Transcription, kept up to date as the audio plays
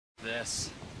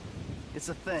guess. It's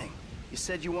a thing. You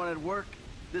said you wanted work.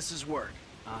 This is work.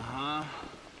 Uh-huh.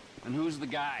 And who's the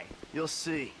guy? You'll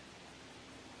see.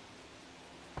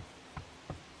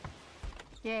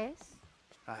 Yes?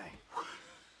 Hi.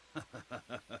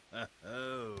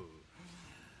 Oh.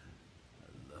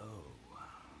 Hello.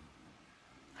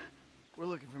 We're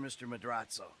looking for Mr.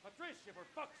 Madrazo. Patricia, for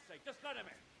fuck's sake, just let him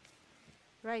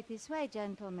in. Right this way,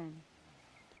 gentlemen.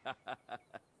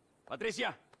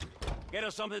 Patricia, get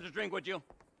us something to drink, would you?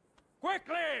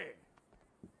 Quickly!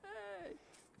 Hey,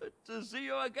 good to see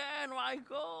you again,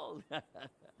 Michael.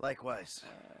 Likewise.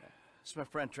 It's my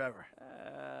friend Trevor.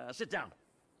 Sit down.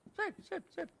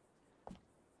 Sit.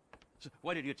 So,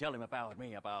 what did you tell him about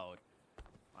me, about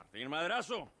Martin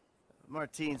Madrazo?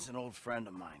 Martine's an old friend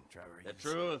of mine, Trevor. The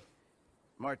truth.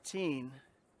 Martine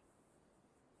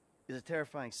is a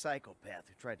terrifying psychopath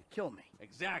who tried to kill me.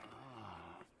 Exactly.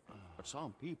 But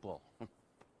some people,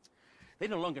 they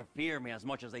no longer fear me as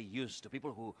much as they used to.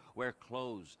 People who wear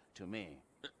clothes to me.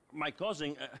 My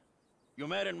cousin, you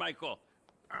met him, Michael.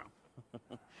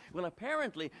 Well,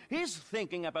 apparently, he's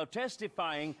thinking about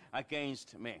testifying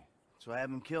against me. So I have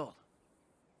him killed.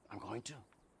 I'm going to.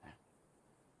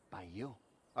 By you.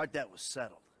 Our debt was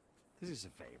settled. This is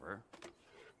a favor.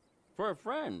 For a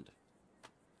friend.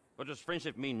 But does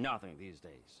friendship mean nothing these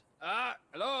days?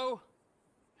 Hello?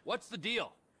 What's the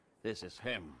deal? This is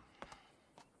him.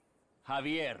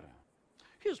 Javier.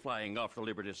 He's flying off to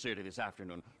Liberty City this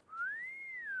afternoon.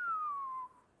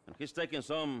 And he's taking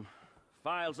some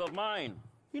files of mine.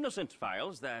 Innocent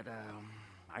files that,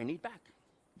 I need back.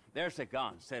 There's a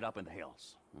gun set up in the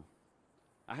hills.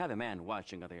 I have a man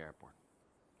watching at the airport.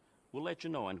 We'll let you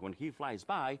know, and when he flies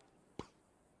by,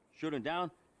 shoot him down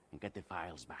and get the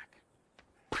files back.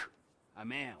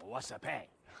 Man, what's the pay?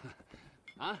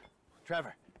 Huh?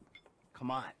 Trevor,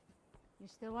 come on. You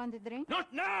still want the drink?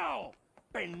 Not now!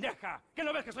 Pendeja! ¿Qué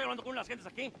no ves que estoy hablando con unas gentes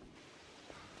aquí?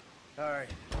 All right.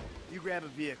 You grab a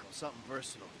vehicle, something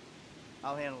versatile.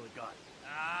 I'll handle the gun.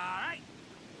 All right.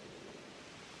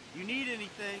 You need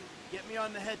anything, get me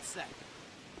on the headset.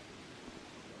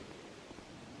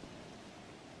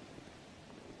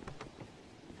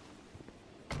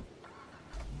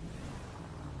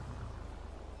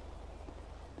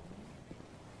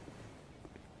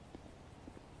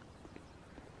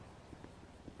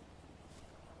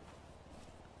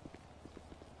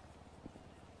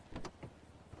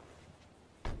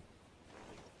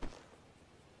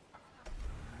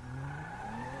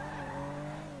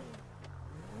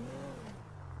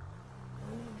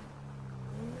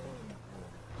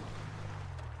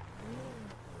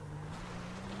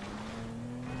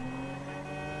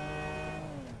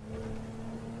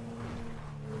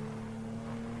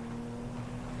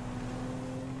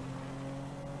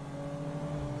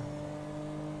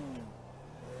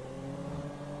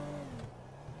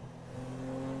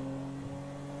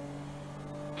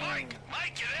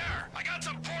 Mike, you there? I got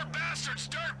some poor bastard's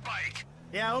dirt bike.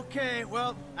 Yeah, okay.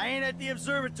 Well, I ain't at the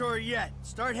observatory yet.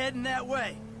 Start heading that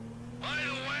way. By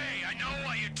the way, I know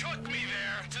why you took me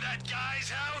there, to that guy's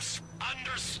house.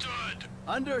 Understood.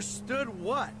 Understood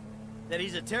what? That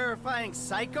he's a terrifying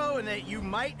psycho and that you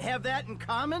might have that in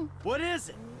common? What is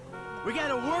it? We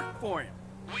gotta work for him.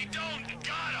 We don't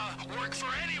gotta work for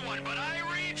anyone, but I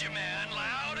read you, man,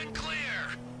 loud and clear.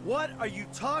 What are you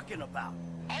talking about?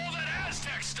 All that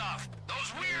Aztec stuff.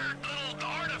 Those weird little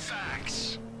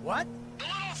artifacts. What? The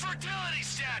little fertility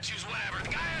statues, whatever. The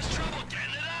guy has trouble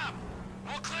getting it up.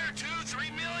 We'll clear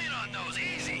 2-3 million on those,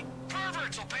 easy.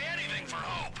 Perverts will pay anything for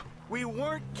hope. We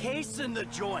weren't casing the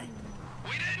joint.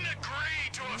 We didn't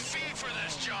agree to a fee for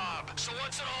this job, so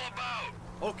what's it all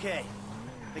about? Okay,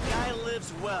 the guy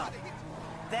lives well.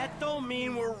 That don't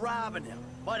mean we're robbing him,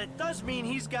 but it does mean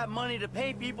he's got money to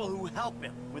pay people who help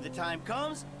him. When the time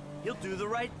comes, he'll do the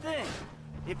right thing.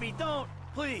 If he don't,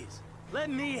 please, let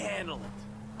me handle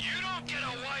it. You don't get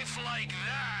a wife like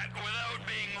that without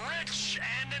being rich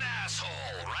and an asshole,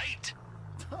 right?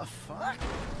 The fuck?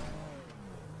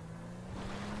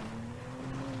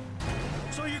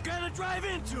 So you're gonna drive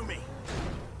into me?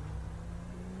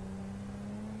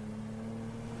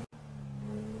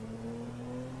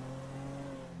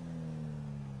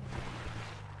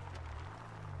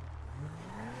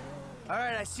 All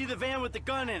right, I see the van with the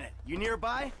gun in it. You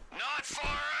nearby? Not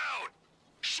far out.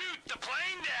 Shoot the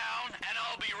plane down, and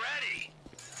I'll be ready.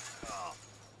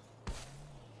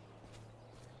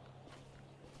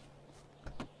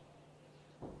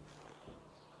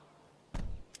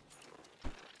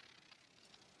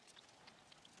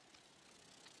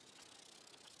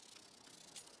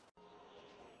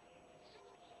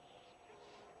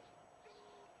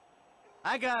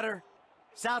 I got her.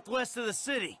 Southwest of the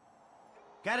city.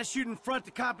 Gotta shoot in front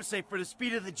to compensate for the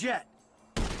speed of the jet.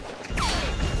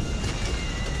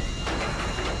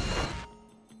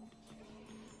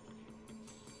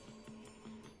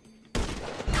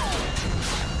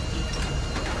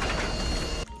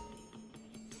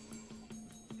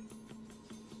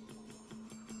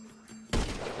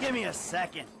 Give me a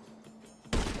second.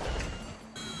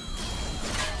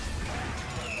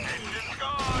 Engine's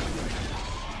gone.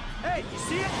 Hey, you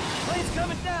see it? Plane's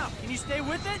coming down. Can you stay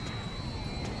with it?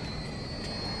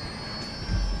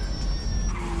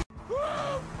 Woo!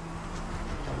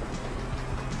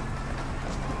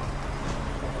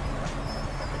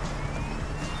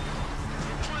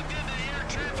 Plugged into the air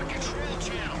traffic control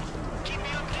channel. Keep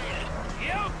me updated.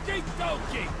 Okie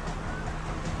dokie!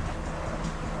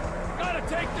 Gotta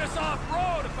take this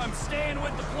off-road if I'm staying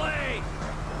with the play!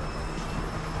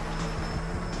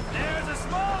 There's a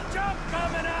small jump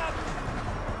coming up!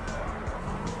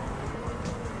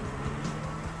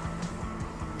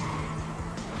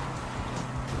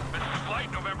 This is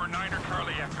Flight November 9er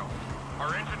Charlie Echo.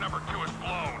 Our engine number 2 is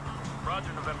blown.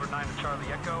 Roger, November 9er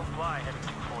Charlie Echo. Fly heading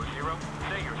 240.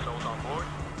 Say your soul's on board.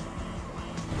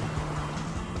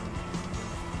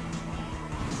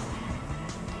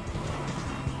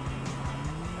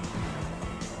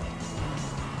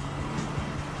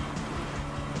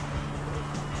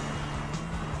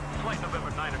 Flight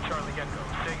November 9er Charlie Echo.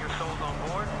 Say your soul's on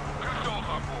board. 2 souls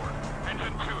on board.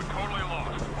 Engine 2 totally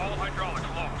lost. All hydraulics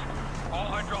lost. All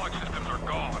hydraulic systems are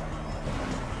gone.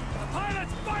 The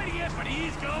pilot's fighting it, but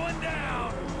he's going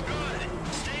down! Good.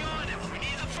 Stay on it. We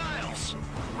need the files.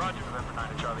 Roger, November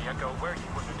 9er Charlie Echo. Where are you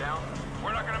putting her down?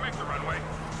 We're not gonna make the runway.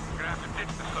 We're gonna have to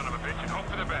ditch the son of a bitch and hope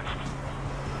for the best.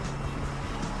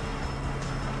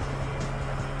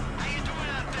 How you doing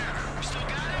out there? Still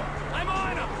got him? I'm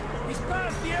on him! He's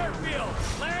past the airfield!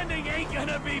 Landing ain't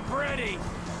gonna be pretty!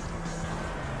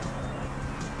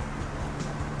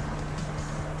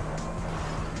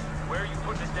 Where are you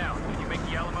putting it down? Can you make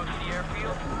the Alamo Sea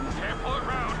airfield? Can't pull it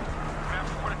round. We're gonna have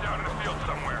to put it down in the field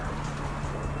somewhere.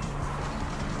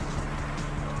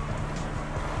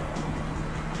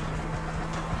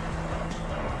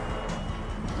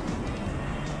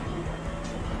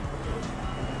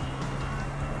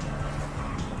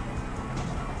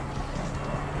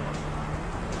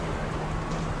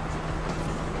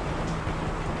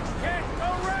 Can't go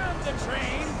round the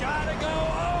train, gotta go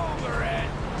over it!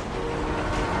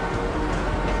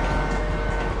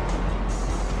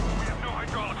 We have no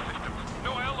hydraulic systems,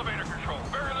 no elevator control,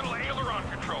 very little aileron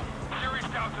control. Serious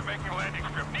doubts of making a landing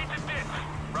strip. Need to ditch.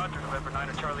 Roger, November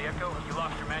 9er Charlie Echo. Have you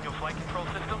lost your manual flight control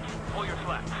systems? Pull your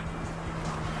slats.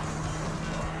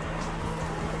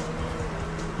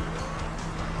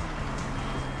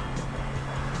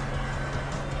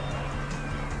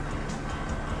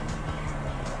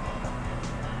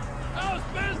 How's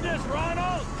business,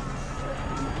 Ronald?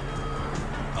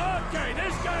 Okay,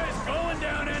 this guy's going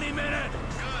down any minute.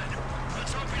 Good.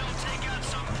 Let's hope you don't take out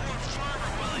some poor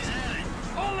farmer while he's at it.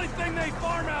 Only thing they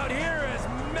farm out here is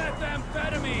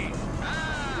methamphetamine.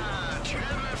 Ah,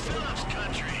 Trevor Phillips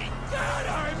country. God,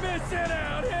 I miss it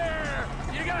out here.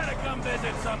 You gotta come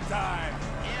visit sometime.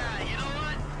 Yeah, you know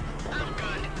what? I'm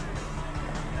good.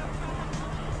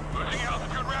 Losing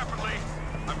altitude rapidly.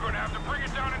 I'm going to have to bring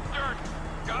it down in dirt.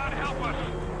 God help us.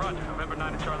 Roger, November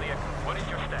 9er Charlie Echo. What is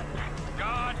your status?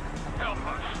 God help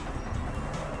us.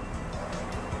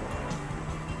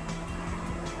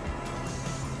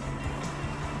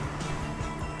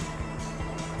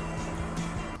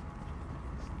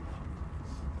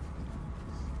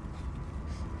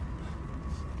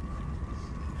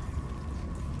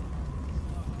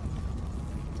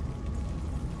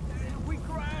 We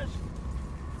crashed.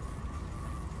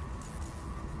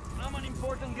 I'm an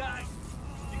important guy.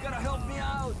 You gotta help me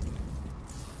out.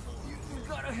 You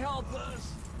gotta help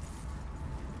us.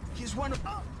 He's one of...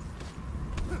 Ah!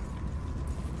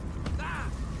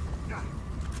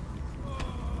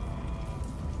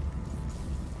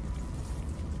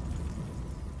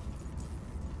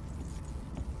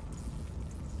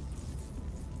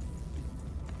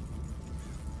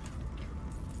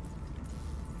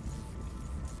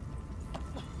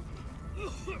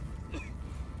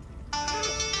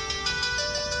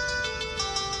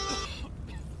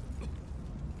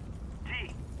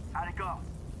 T, how'd it go?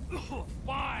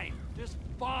 Fine, just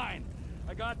fine.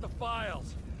 I got the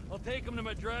files. I'll take them to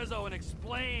Madrezzo and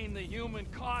explain the human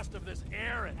cost of this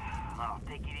errand. Oh,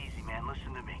 take it easy, man.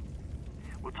 Listen to me.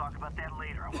 We'll talk about that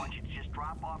later. I want you to just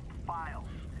drop off the files.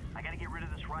 I gotta get rid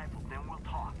of this rifle, then we'll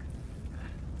talk.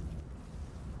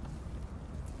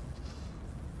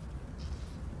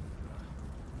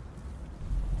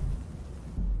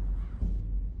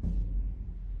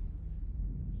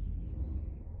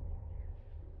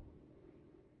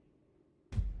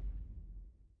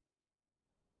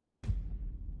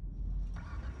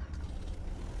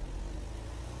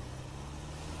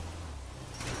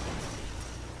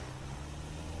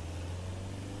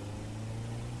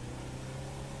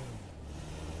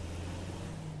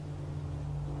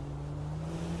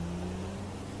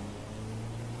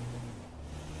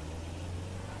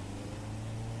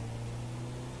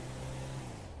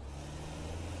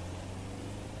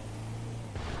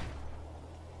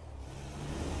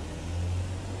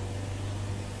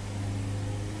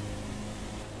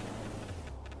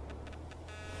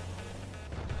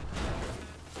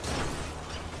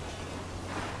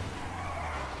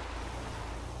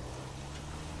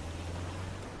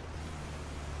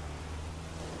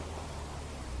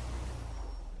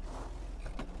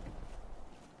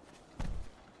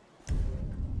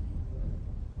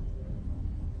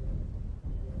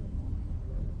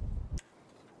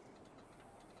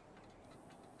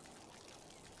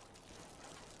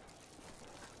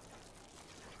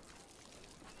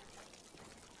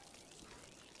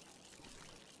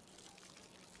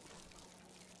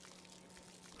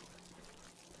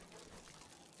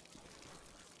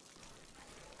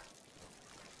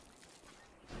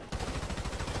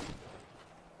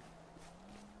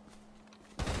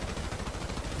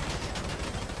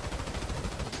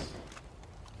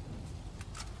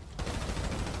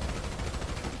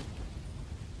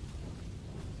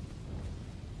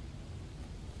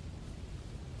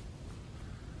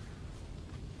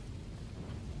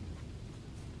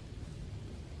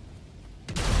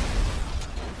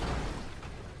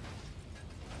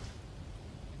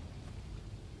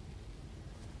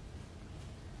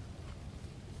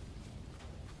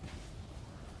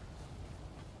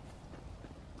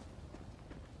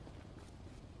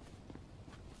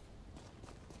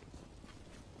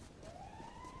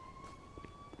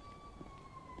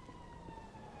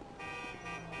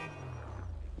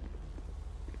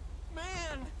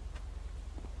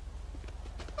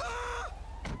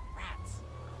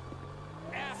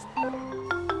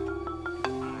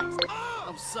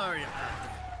 I'm sorry about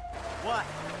that. What?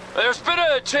 There's been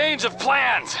a change of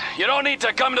plans. You don't need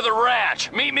to come to the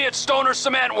ranch. Meet me at Stoner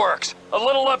Cement Works, a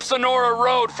little up Sonora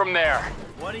Road from there.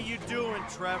 What are you doing,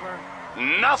 Trevor?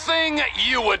 Nothing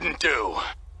you wouldn't do.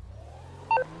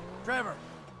 Trevor!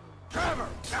 Trevor!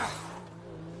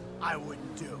 I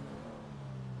wouldn't do.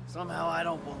 Somehow I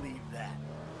don't believe that.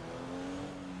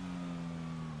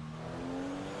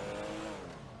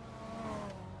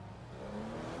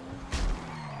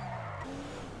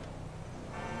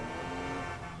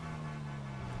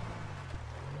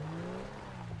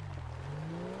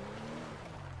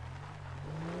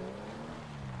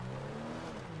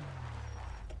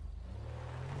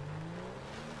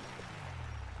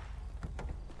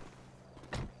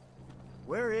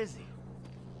 Where is he?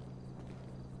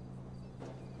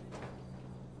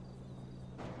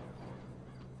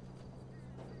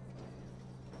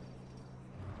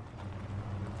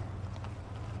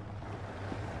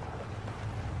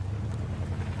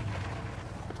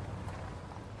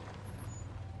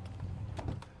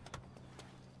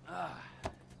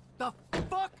 The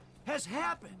fuck has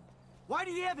happened? Why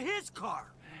do you have his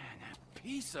car?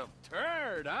 Piece of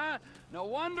turd, huh? No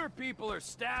wonder people are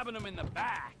stabbing him in the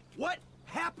back. What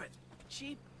happened?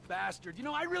 Cheap bastard. You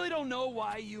know, I really don't know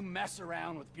why you mess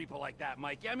around with people like that,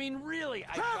 Mikey. I mean, really,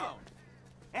 I don't.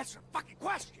 Answer the fucking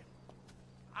question.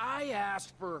 I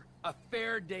asked for a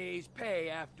fair day's pay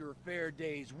after a fair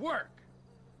day's work.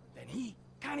 Then he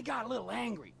kind of got a little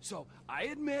angry. So, I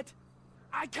admit,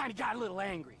 I kind of got a little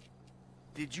angry.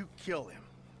 Did you kill him?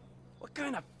 What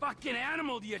kind of fucking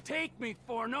animal do you take me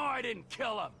for? No, I didn't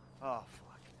kill him. Oh,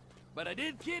 fuck. But I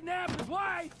did kidnap his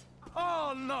wife.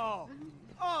 Oh, no.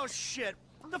 Oh, shit.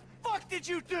 What the fuck did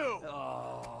you do?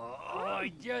 Oh,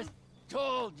 I just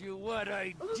told you what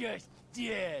I just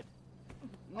did.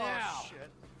 Now, Oh, shit.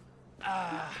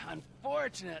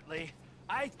 unfortunately,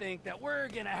 I think that we're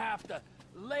gonna have to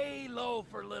lay low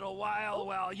for a little while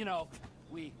while, you know,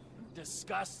 we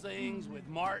discuss things with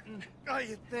Martin. Oh,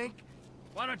 you think?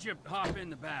 Why don't you hop in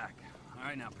the back? All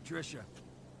right, now, Patricia,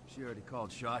 she already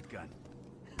called shotgun.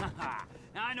 Now,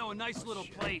 I know a nice little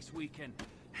place we can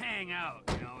hang out,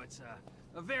 you know, it's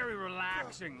a very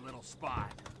relaxing little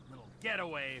spot. Little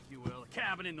getaway, if you will, a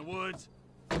cabin in the woods.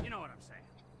 You know what I'm saying.